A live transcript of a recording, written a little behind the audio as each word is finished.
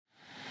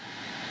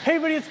Hey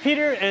everybody, it's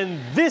Peter, and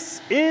this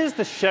is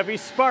the Chevy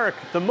Spark,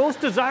 the most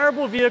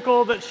desirable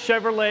vehicle that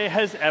Chevrolet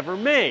has ever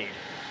made.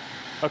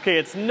 Okay,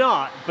 it's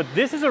not, but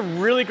this is a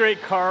really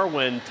great car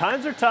when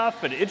times are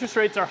tough and interest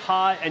rates are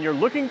high and you're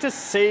looking to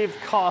save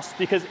costs,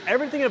 because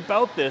everything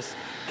about this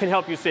can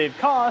help you save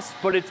costs,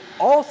 but it's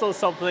also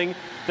something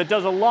that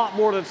does a lot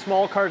more than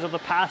small cars of the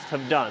past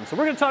have done. So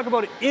we're going to talk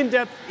about it in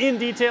depth, in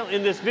detail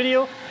in this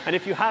video, and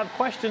if you have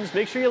questions,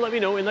 make sure you let me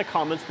know in the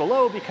comments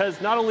below, because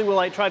not only will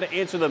I try to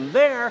answer them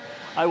there,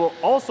 I will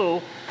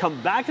also come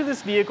back to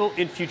this vehicle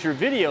in future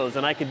videos,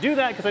 and I can do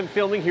that because I'm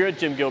filming here at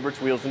Jim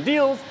Gilbert's Wheels and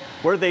Deals,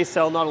 where they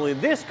sell not only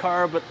this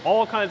car, but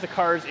all kinds of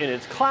cars in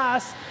its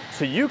class,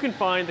 so you can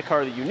find the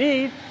car that you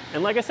need.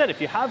 And like I said, if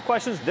you have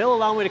questions, they'll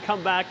allow me to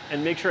come back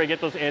and make sure I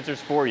get those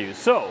answers for you.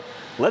 So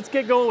let's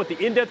get going with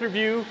the in-depth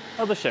review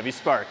of the Chevy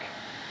Spark.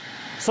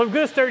 So I'm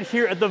going to start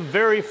here at the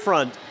very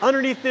front.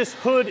 Underneath this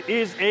hood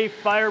is a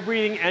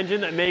fire-breathing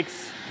engine that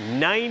makes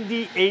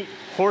 98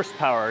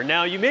 horsepower.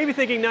 Now you may be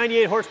thinking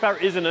 98 horsepower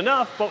isn't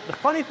enough, but the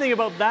funny thing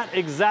about that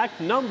exact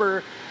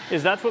number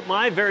is that's what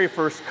my very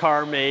first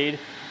car made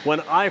when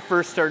I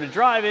first started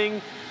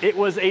driving. It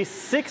was a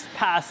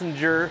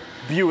 6-passenger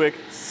Buick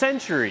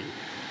Century.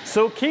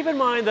 So keep in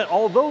mind that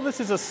although this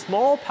is a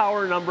small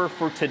power number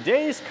for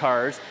today's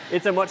cars,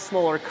 it's a much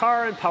smaller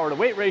car, and power to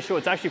weight ratio,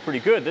 it's actually pretty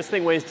good. This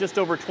thing weighs just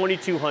over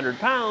 2,200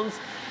 pounds,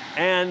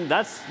 and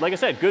that's, like I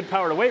said, good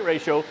power to weight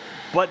ratio.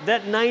 But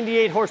that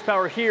 98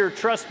 horsepower here,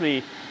 trust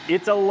me,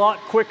 it's a lot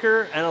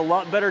quicker and a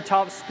lot better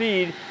top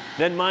speed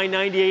than my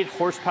 98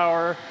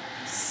 horsepower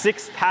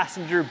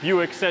 6-passenger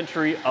Buick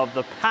Century of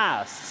the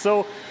past.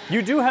 So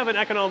you do have an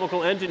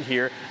economical engine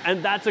here,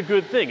 and that's a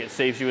good thing. It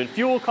saves you in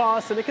fuel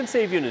costs, and it can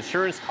save you in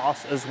insurance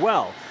costs as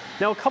well.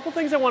 Now, a couple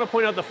things I want to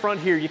point out at the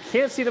front here. You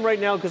can't see them right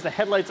now because the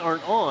headlights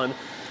aren't on,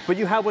 but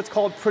you have what's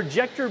called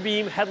projector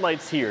beam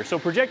headlights here. So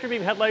projector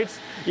beam headlights,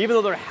 even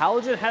though they're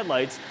halogen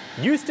headlights,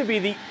 used to be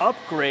the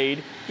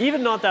upgrade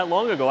even not that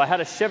long ago. I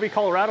had a Chevy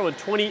Colorado in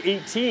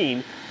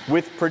 2018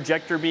 with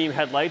projector beam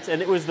headlights,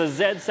 and it was the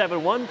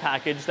Z71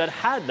 package that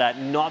had that,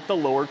 not the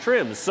lower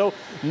trims. So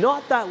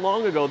not that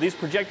long ago, these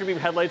projector beam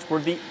headlights were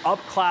the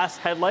up-class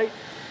headlight,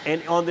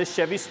 and on this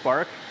Chevy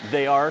Spark,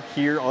 they are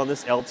here on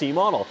this LT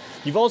model.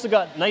 You've also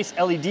got nice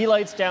LED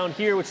lights down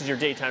here, which is your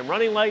daytime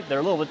running light. They're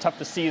a little bit tough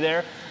to see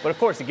there, but of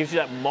course it gives you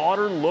that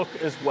modern look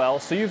as well.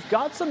 So you've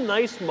got some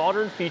nice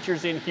modern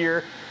features in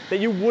here that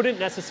you wouldn't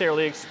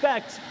necessarily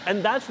expect,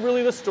 and that's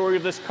really the story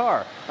of this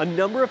car. A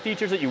number of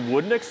features that you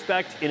wouldn't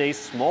expect in a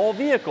small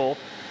vehicle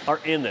are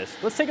in this.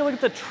 Let's take a look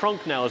at the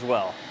trunk now as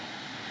well.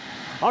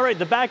 All right,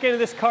 the back end of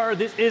this car,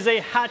 this is a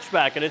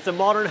hatchback, and it's a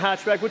modern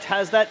hatchback which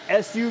has that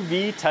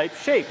SUV type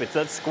shape. It's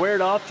that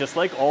squared off just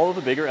like all of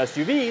the bigger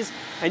SUVs,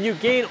 and you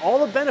gain all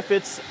the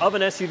benefits of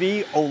an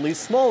SUV, only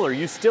smaller.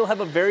 You still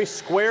have a very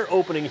square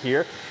opening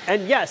here,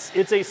 and yes,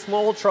 it's a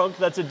small trunk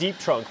that's a deep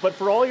trunk, but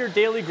for all your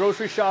daily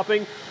grocery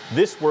shopping,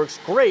 this works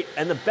great.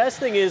 And the best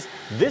thing is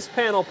this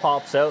panel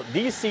pops out,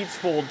 these seats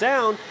fold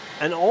down,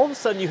 and all of a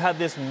sudden you have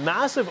this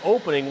massive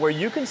opening where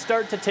you can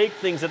start to take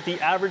things that the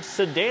average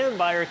sedan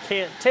buyer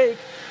can't take,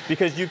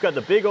 because you've got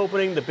the big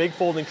opening, the big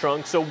folding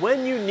trunk. So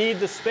when you need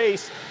the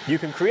space, you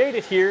can create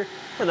it here,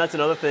 and that's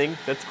another thing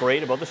that's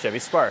great about the Chevy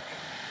Spark.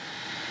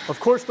 Of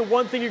course, the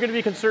one thing you're going to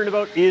be concerned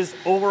about is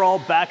overall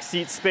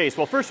backseat space.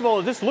 Well, first of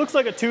all, this looks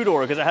like a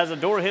two-door because it has a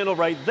door handle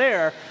right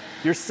there.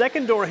 Your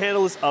second door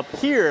handle is up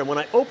here, and when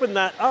I open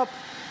that up,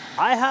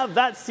 I have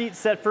that seat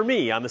set for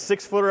me. I'm a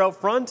 6-footer out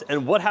front,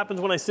 and what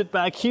happens when I sit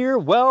back here?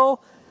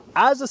 Well,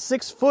 as a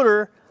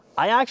 6-footer,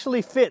 I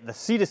actually fit. The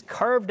seat is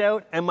carved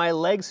out and my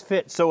legs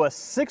fit. So a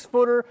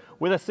 6-footer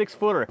with a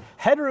 6-footer.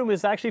 Headroom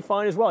is actually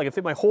fine as well. I can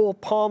fit my whole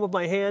palm of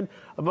my hand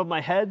above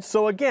my head.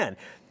 So again,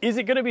 is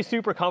it going to be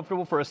super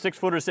comfortable for a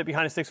 6-footer to sit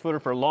behind a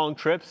 6-footer for long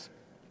trips?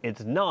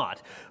 It's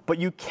not, but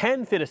you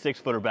can fit a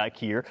 6-footer back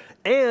here,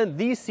 and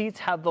these seats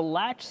have the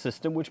latch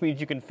system, which means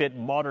you can fit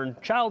modern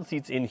child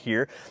seats in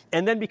here.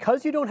 And then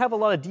because you don't have a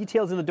lot of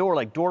details in the door,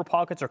 like door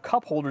pockets or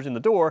cup holders in the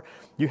door,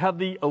 you have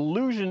the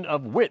illusion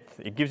of width.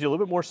 It gives you a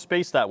little bit more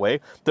space that way.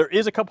 There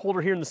is a cup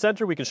holder here in the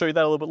center. We can show you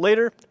that a little bit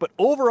later, but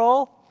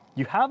overall,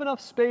 you have enough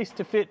space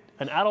to fit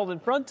an adult in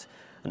front,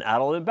 an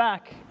adult in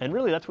back, and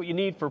really that's what you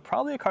need for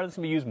probably a car that's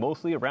going to be used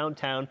mostly around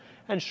town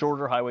and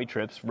shorter highway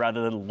trips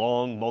rather than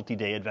long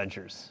multi-day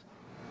adventures.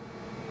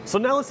 So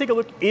now let's take a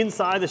look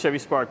inside the Chevy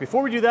Spark.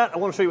 Before we do that, I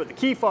want to show you what the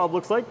key fob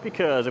looks like,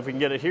 because if we can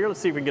get it here, let's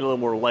see if we can get a little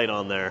more light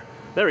on there.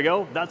 There we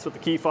go, that's what the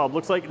key fob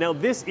looks like. Now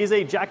this is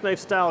a jackknife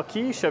style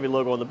key, Chevy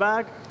logo on the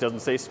back. It doesn't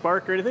say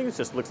Spark or anything, it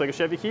just looks like a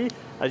Chevy key.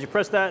 As you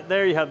press that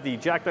there, you have the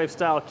jackknife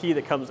style key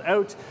that comes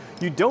out.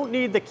 You don't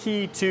need the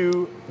key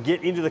to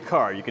get into the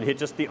car. You can hit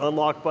just the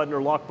unlock button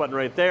or lock button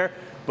right there,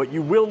 but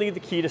you will need the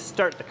key to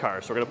start the car.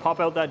 So we're gonna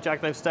pop out that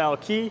jackknife style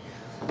key.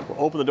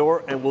 We'll open the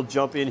door and we'll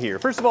jump in here.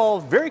 First of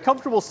all, very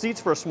comfortable seats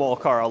for a small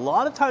car. A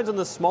lot of times on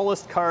the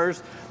smallest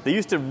cars, they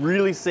used to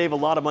really save a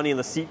lot of money in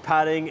the seat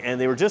padding,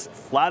 and they were just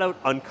flat out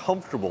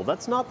uncomfortable.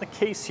 That's not the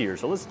case here.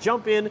 So let's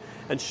jump in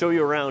and show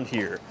you around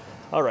here.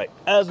 All right,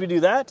 as we do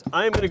that,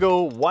 I'm gonna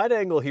go wide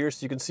angle here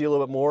so you can see a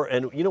little bit more.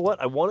 And you know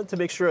what? I wanted to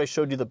make sure I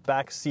showed you the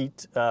back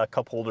seat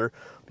cup holder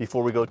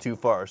before we go too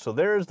far. So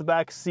there's the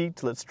back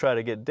seat. Let's try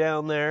to get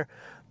down there.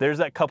 There's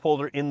that cup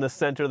holder in the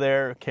center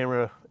there.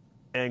 Camera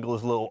angle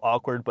is a little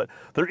awkward, but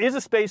there is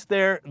a space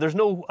there. There's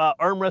no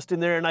armrest in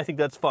there, and I think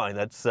that's fine.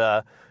 That's,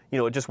 you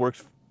know, it just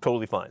works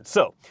totally fine.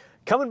 So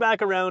coming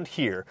back around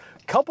here,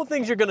 a couple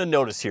things you're gonna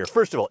notice here.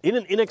 First of all, in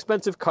an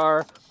inexpensive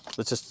car,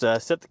 let's just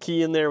set the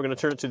key in there. We're gonna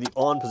turn it to the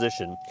on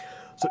position.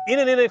 So in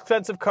an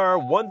inexpensive car,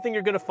 one thing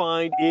you're gonna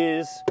find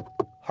is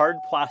hard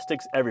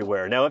plastics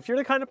everywhere. Now, if you're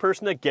the kind of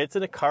person that gets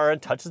in a car and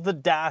touches the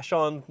dash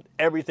on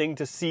everything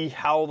to see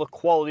how the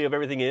quality of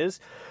everything is,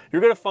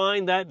 you're gonna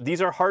find that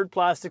these are hard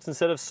plastics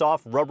instead of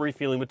soft, rubbery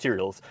feeling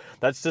materials.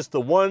 That's just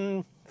the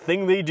one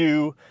thing they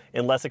do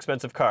in less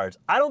expensive cars.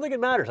 I don't think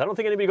it matters. I don't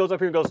think anybody goes up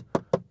here and goes,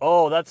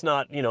 oh, that's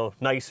not, you know,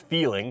 nice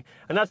feeling.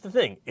 And that's the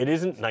thing, it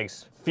isn't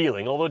nice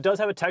feeling, although it does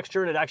have a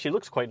texture and it actually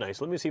looks quite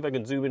nice. Let me see if I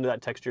can zoom into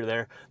that texture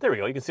there. There we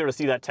go, you can sort of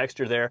see that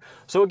texture there.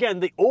 So again,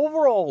 the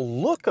overall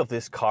look of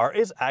this car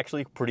is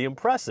actually pretty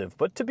impressive.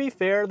 But to be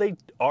fair,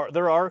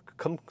 there are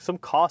some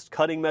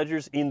cost-cutting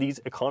measures in these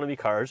economy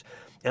cars,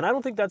 and I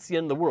don't think that's the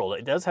end of the world.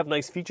 It does have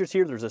nice features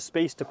here. There's a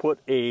space to put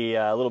a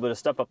little bit of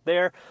stuff up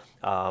there.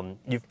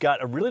 You've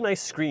got a really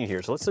nice screen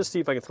here. So let's just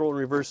see if I can throw it in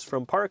reverse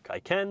from park. I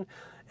can.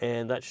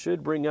 And that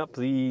should bring up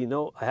the,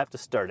 no, I have to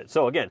start it.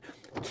 So again,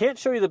 can't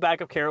show you the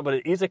backup camera, but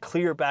it is a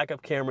clear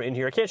backup camera in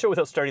here. I can't show it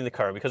without starting the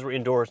car because we're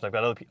indoors and I've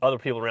got other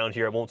people around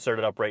here. I won't start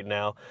it up right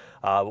now,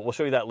 but we'll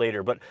show you that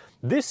later. But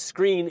this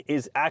screen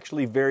is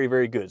actually very,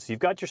 very good. So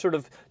you've got your sort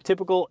of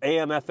typical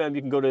AM, FM.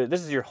 You can go to,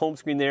 this is your home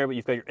screen there, but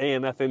you've got your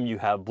AM, FM, you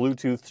have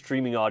Bluetooth,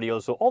 streaming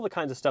audio. So all the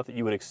kinds of stuff that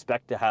you would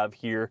expect to have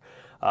here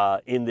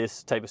in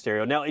this type of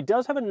stereo. Now, it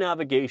does have a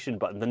navigation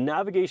button. The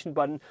navigation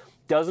button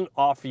doesn't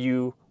offer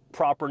you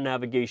proper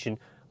navigation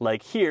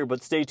like here,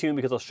 but stay tuned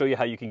because I'll show you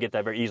how you can get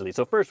that very easily.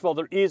 So first of all,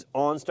 there is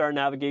OnStar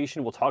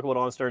navigation. We'll talk about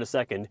OnStar in a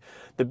second.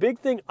 The big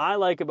thing I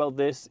like about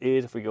this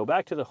is if we go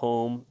back to the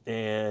home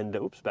and,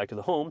 oops, back to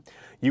the home,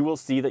 you will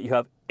see that you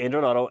have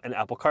Android Auto and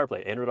Apple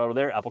CarPlay. Android Auto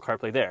there, Apple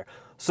CarPlay there.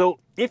 So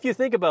if you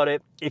think about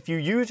it, if you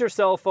use your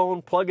cell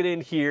phone, plug it in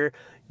here,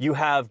 you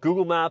have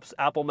Google Maps,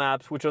 Apple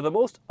Maps, which are the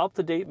most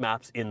up-to-date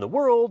maps in the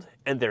world,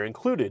 and they're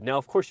included. Now,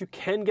 of course, you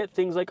can get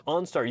things like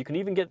OnStar. You can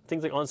even get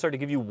things like OnStar to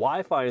give you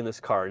Wi-Fi in this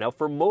car. Now,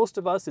 for most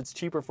of us, it's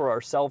cheaper for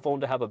our cell phone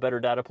to have a better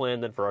data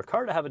plan than for our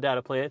car to have a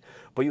data plan,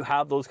 but you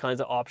have those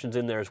kinds of options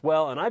in there as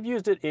well. And I've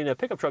used it in a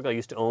pickup truck I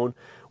used to own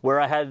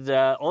where I had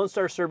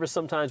OnStar service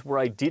sometimes where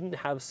I didn't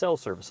have cell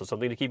service. So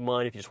something to keep in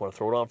mind if you just want to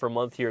throw it on for a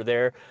month here or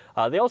there.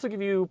 They also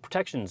give you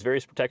protections,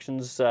 various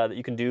protections that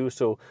you can do.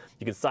 So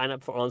you can sign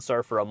up for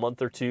OnStar for a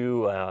month or two,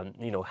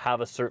 you know,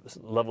 have a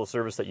level of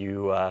service that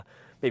you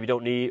maybe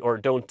don't need or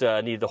don't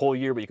need the whole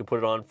year, but you can put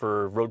it on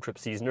for road trip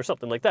season or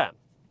something like that.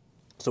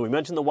 So we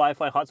mentioned the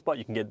Wi-Fi hotspot.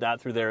 You can get that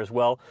through there as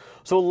well.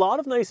 So a lot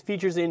of nice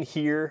features in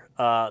here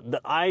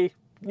that I,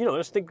 you know,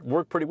 just think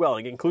work pretty well,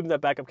 including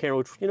that backup camera,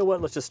 which, you know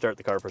what, let's just start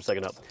the car for a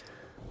second up.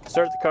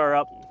 Start the car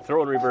up,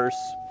 throw in reverse.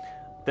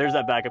 There's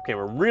that backup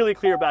camera, really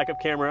clear backup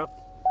camera.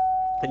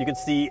 And you can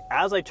see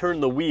as I turn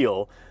the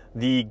wheel,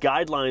 the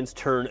guidelines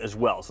turn as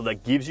well. So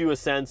that gives you a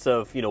sense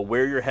of, you know,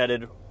 where you're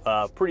headed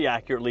pretty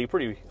accurately,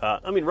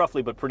 I mean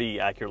roughly, but pretty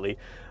accurately.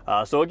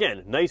 So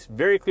again, nice,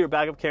 very clear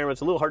backup camera. It's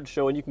a little hard to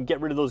show, and you can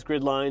get rid of those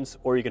grid lines,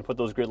 or you can put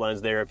those grid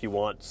lines there if you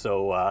want.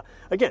 So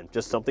again,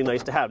 just something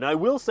nice to have. Now I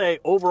will say,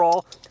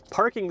 overall,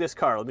 parking this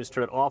car, let me just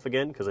turn it off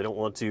again because I don't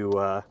want to,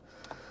 well,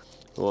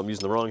 I'm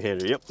using the wrong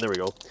hand here. Yep, there we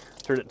go.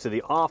 Turn it to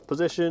the off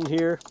position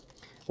here.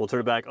 We'll turn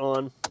it back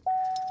on,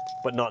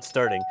 but not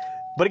starting.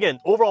 But again,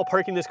 overall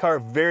parking this car,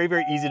 very,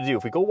 very easy to do.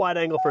 If we go wide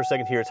angle for a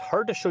second here, it's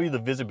hard to show you the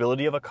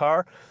visibility of a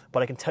car,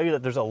 but I can tell you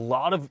that there's a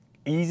lot of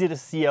easy to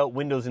see out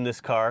windows in this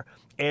car,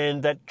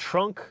 and that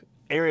trunk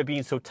area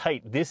being so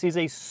tight, this is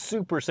a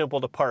super simple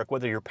to park.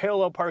 Whether you're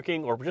parallel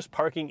parking or just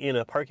parking in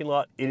a parking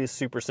lot, it is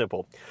super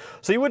simple.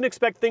 So you wouldn't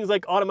expect things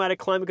like automatic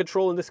climate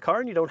control in this car,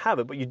 and you don't have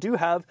it, but you do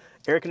have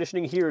air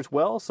conditioning here as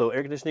well. So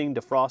air conditioning,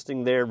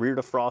 defrosting there, rear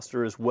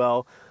defroster as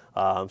well.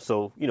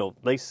 So, you know,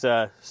 nice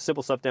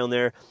simple stuff down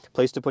there,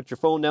 place to put your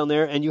phone down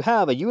there, and you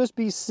have a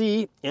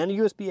USB-C and a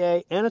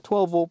USB-A and a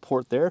 12-volt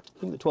port there. I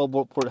think the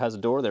 12-volt port has a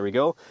door, there we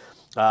go.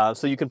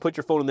 So you can put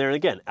your phone in there, and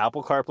again,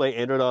 Apple CarPlay,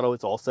 Android Auto,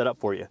 it's all set up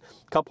for you.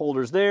 Cup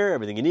holders there,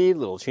 everything you need,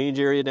 little change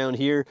area down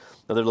here,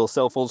 another little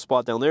cell phone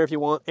spot down there if you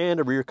want, and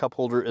a rear cup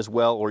holder as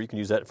well, or you can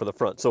use that for the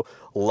front. So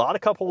a lot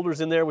of cup holders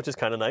in there, which is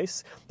kind of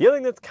nice. The other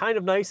thing that's kind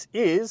of nice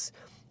is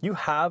you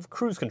have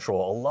cruise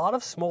control. A lot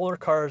of smaller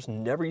cars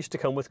never used to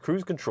come with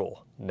cruise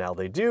control. Now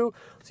they do,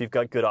 so you've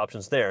got good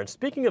options there. And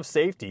speaking of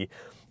safety,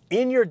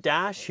 in your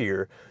dash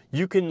here,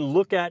 you can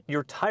look at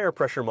your tire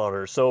pressure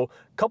monitor. So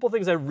a couple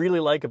things I really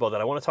like about that.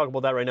 I want to talk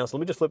about that right now, so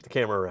let me just flip the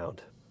camera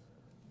around.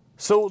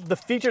 So the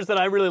features that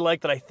I really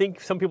like that I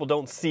think some people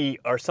don't see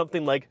are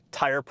something like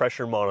tire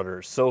pressure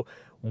monitors. So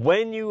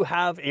when you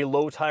have a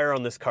low tire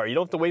on this car, you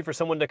don't have to wait for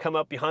someone to come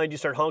up behind you,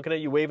 start honking at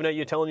you, waving at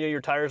you, telling you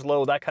your tire's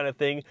low, that kind of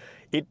thing.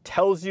 It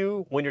tells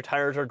you when your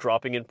tires are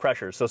dropping in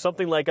pressure. So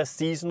something like a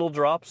seasonal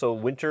drop, so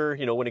winter,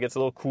 you know, when it gets a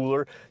little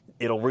cooler,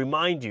 it'll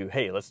remind you,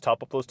 hey, let's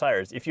top up those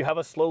tires. If you have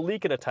a slow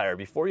leak in a tire,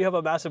 before you have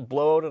a massive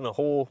blowout and a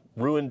whole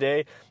ruined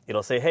day,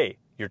 it'll say, hey,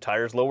 your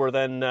tire's lower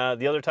than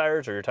the other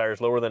tires, or your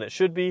tire's lower than it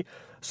should be.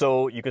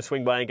 So you can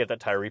swing by and get that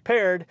tire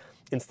repaired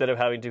instead of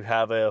having to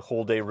have a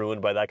whole day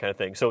ruined by that kind of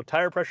thing. So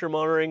tire pressure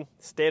monitoring,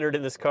 standard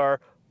in this car,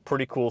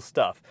 pretty cool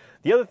stuff.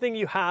 The other thing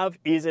you have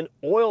is an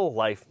oil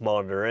life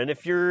monitor. And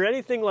if you're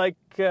anything like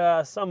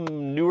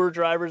some newer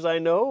drivers I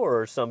know,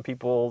 or some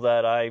people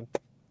that I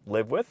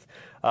live with,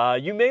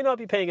 you may not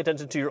be paying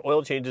attention to your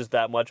oil changes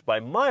that much by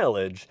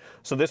mileage.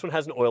 So this one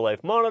has an oil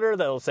life monitor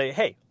that'll say,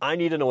 hey, I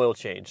need an oil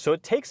change. So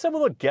it takes some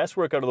of the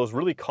guesswork out of those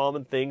really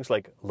common things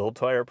like low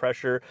tire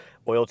pressure,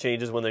 oil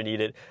changes when they're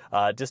needed.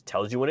 Just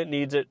tells you when it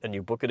needs it, and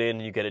you book it in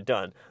and you get it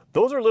done.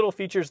 Those are little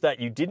features that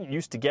you didn't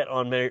used to get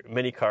on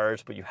many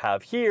cars, but you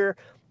have here.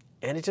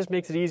 And it just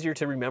makes it easier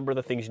to remember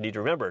the things you need to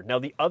remember. Now,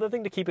 the other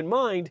thing to keep in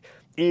mind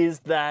is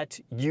that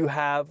you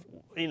have,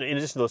 in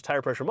addition to those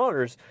tire pressure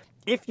monitors,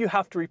 if you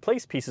have to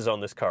replace pieces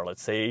on this car,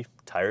 let's say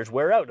tires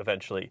wear out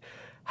eventually,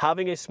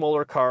 having a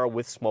smaller car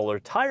with smaller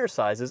tire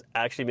sizes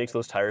actually makes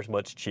those tires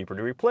much cheaper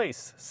to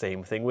replace.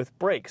 Same thing with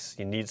brakes.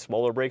 You need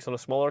smaller brakes on a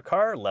smaller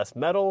car, less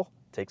metal,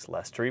 takes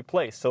less to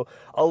replace. So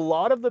a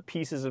lot of the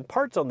pieces and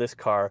parts on this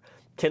car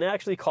can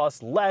actually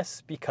cost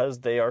less because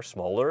they are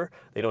smaller.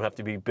 They don't have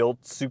to be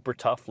built super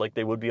tough like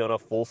they would be on a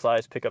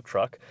full-size pickup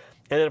truck.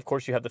 And then of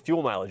course you have the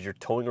fuel mileage. You're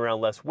towing around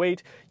less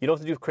weight. You don't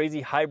have to do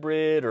crazy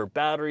hybrid or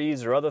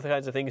batteries or other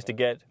kinds of things to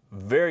get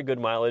very good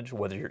mileage,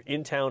 whether you're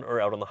in town or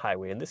out on the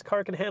highway. And this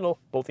car can handle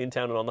both in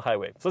town and on the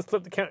highway. So let's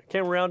flip the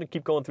camera around and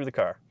keep going through the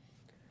car.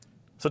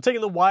 So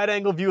taking the wide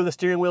angle view of the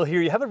steering wheel here,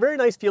 you have a very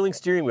nice feeling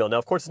steering wheel. Now,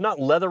 of course, it's not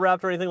leather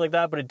wrapped or anything like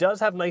that, but it does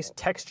have nice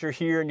texture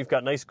here, and you've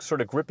got nice sort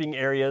of gripping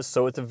areas.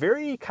 So it's a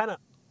very kind of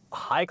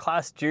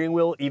high-class steering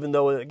wheel, even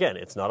though, again,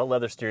 it's not a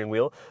leather steering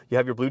wheel. You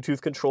have your Bluetooth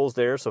controls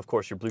there, so of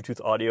course your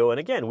Bluetooth audio. And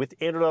again, with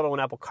Android Auto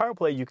and Apple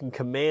CarPlay, you can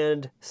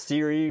command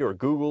Siri or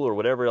Google or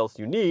whatever else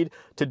you need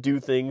to do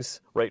things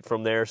right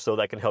from there. So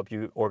that can help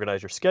you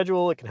organize your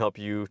schedule. It can help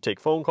you take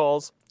phone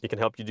calls. It can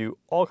help you do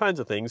all kinds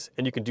of things,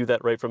 and you can do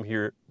that right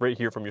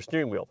here from your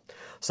steering wheel.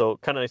 So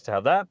kind of nice to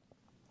have that.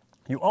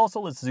 You also,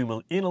 let's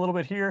zoom in a little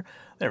bit here.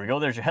 There we go,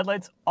 there's your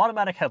headlights,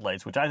 automatic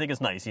headlights, which I think is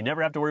nice. You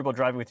never have to worry about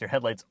driving with your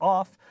headlights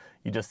off.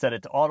 You just set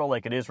it to auto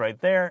like it is right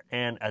there,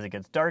 and as it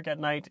gets dark at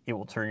night, it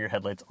will turn your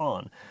headlights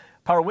on.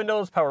 Power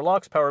windows, power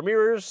locks, power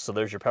mirrors. So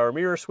there's your power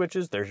mirror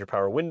switches, there's your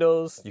power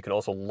windows. You can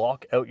also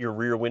lock out your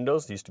rear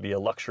windows. It used to be a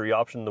luxury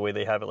option the way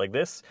they have it like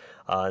this,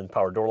 and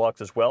power door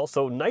locks as well.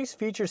 So nice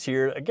features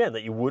here, again,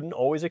 that you wouldn't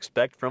always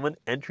expect from an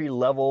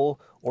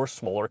entry-level or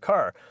smaller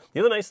car.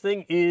 The other nice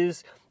thing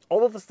is,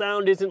 although the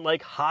sound isn't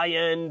like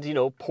high-end, you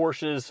know,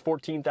 Porsche's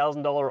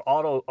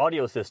 $14,000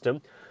 audio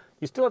system,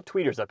 you still have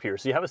tweeters up here.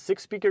 So you have a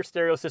 6-speaker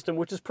stereo system,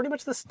 which is pretty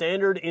much the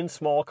standard in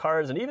small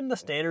cars, and even the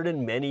standard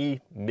in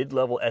many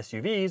mid-level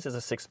SUVs is a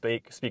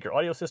 6-speaker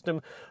audio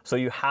system. So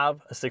you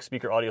have a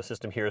 6-speaker audio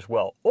system here as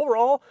well.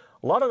 Overall,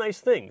 a lot of nice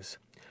things.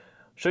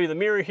 Show you the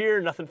mirror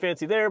here, nothing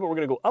fancy there, but we're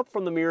gonna go up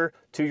from the mirror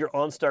to your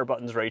OnStar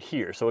buttons right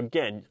here. So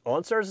again,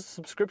 OnStar is a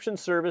subscription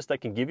service that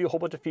can give you a whole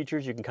bunch of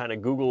features. You can kind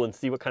of Google and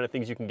see what kind of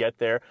things you can get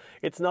there.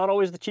 It's not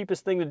always the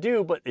cheapest thing to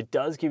do, but it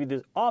does give you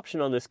this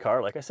option on this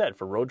car. Like I said,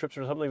 for road trips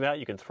or something like that,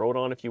 you can throw it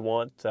on if you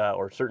want,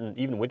 or certain,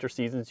 even winter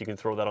seasons, you can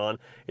throw that on.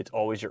 It's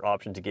always your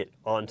option to get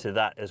onto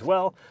that as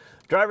well.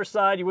 Driver's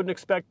side, you wouldn't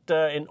expect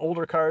in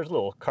older cars, a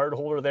little card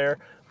holder there,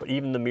 but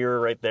even the mirror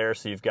right there,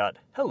 so you've got,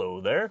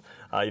 hello there.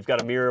 You've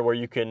got a mirror where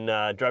you can,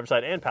 driver's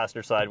side and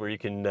passenger side, where you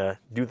can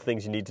do the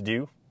things you need to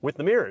do with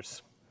the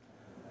mirrors.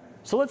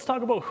 So let's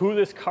talk about who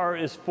this car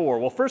is for.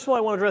 Well, first of all, I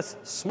want to address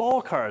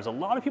small cars. A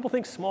lot of people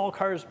think small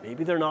cars,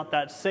 maybe they're not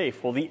that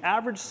safe. Well, the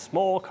average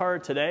small car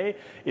today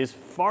is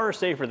far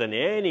safer than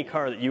any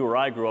car that you or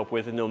I grew up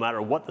with, and no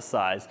matter what the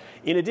size.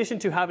 In addition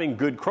to having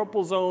good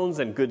crumple zones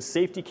and good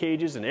safety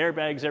cages and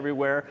airbags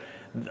everywhere,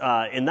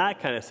 in that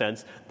kind of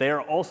sense, they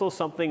are also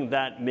something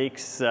that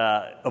makes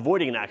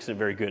avoiding an accident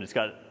very good. It's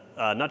got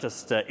not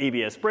just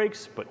ABS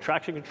brakes, but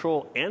traction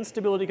control and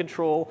stability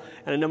control,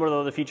 and a number of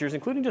other features,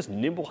 including just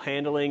nimble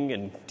handling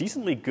and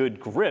decently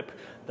good grip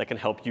that can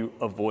help you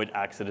avoid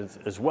accidents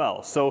as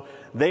well. So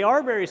they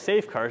are very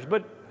safe cars,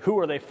 but who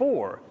are they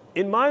for?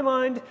 In my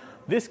mind,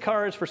 this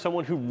car is for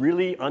someone who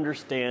really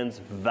understands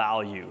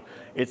value.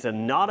 It's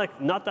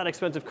not that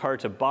expensive car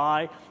to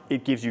buy.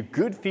 It gives you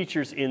good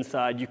features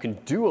inside. You can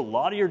do a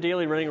lot of your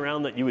daily running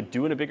around that you would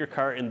do in a bigger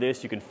car in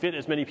this. You can fit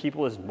as many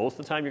people as most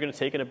of the time you're going to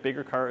take in a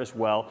bigger car as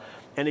well.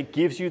 And it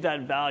gives you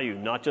that value,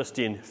 not just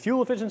in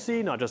fuel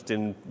efficiency, not just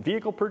in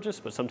vehicle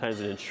purchase, but sometimes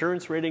in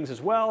insurance ratings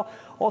as well.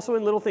 Also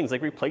in little things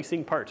like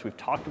replacing parts. We've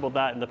talked about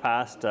that in the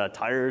past,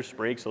 tires,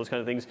 brakes, those kind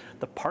of things.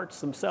 The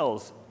parts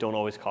themselves don't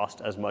always cost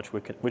as much,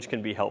 which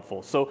can be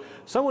helpful. So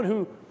someone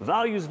who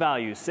values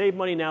value, save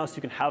money now so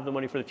you can have the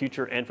money for the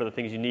future and for the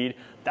things you need,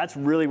 that's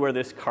really where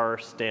this car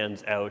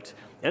stands out.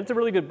 And it's a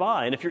really good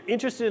buy. And if you're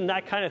interested in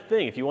that kind of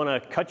thing, if you want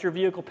to cut your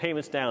vehicle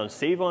payments down,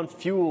 save on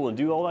fuel and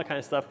do all that kind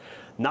of stuff,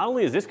 not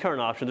only is this car an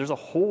option, there's a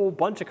whole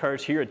bunch of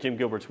cars here at Jim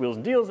Gilbert's Wheels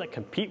and Deals that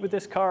compete with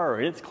this car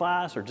or in its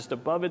class or just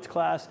above its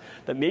class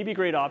that may be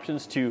great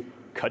options to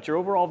cut your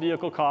overall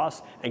vehicle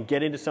costs and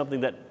get into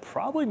something that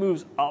probably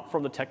moves up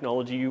from the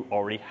technology you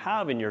already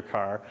have in your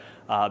car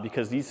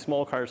because these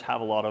small cars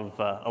have a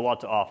lot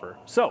to offer.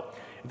 So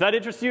if that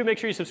interests you, make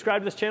sure you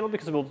subscribe to this channel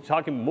because we'll be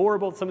talking more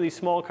about some of these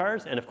small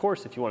cars. And of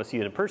course, if you want to see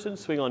it in person,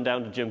 swing on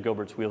down to Jim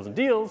Gilbert's Wheels and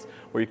Deals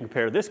where you can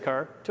compare this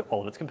car to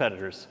all of its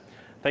competitors.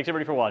 Thanks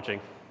everybody for watching.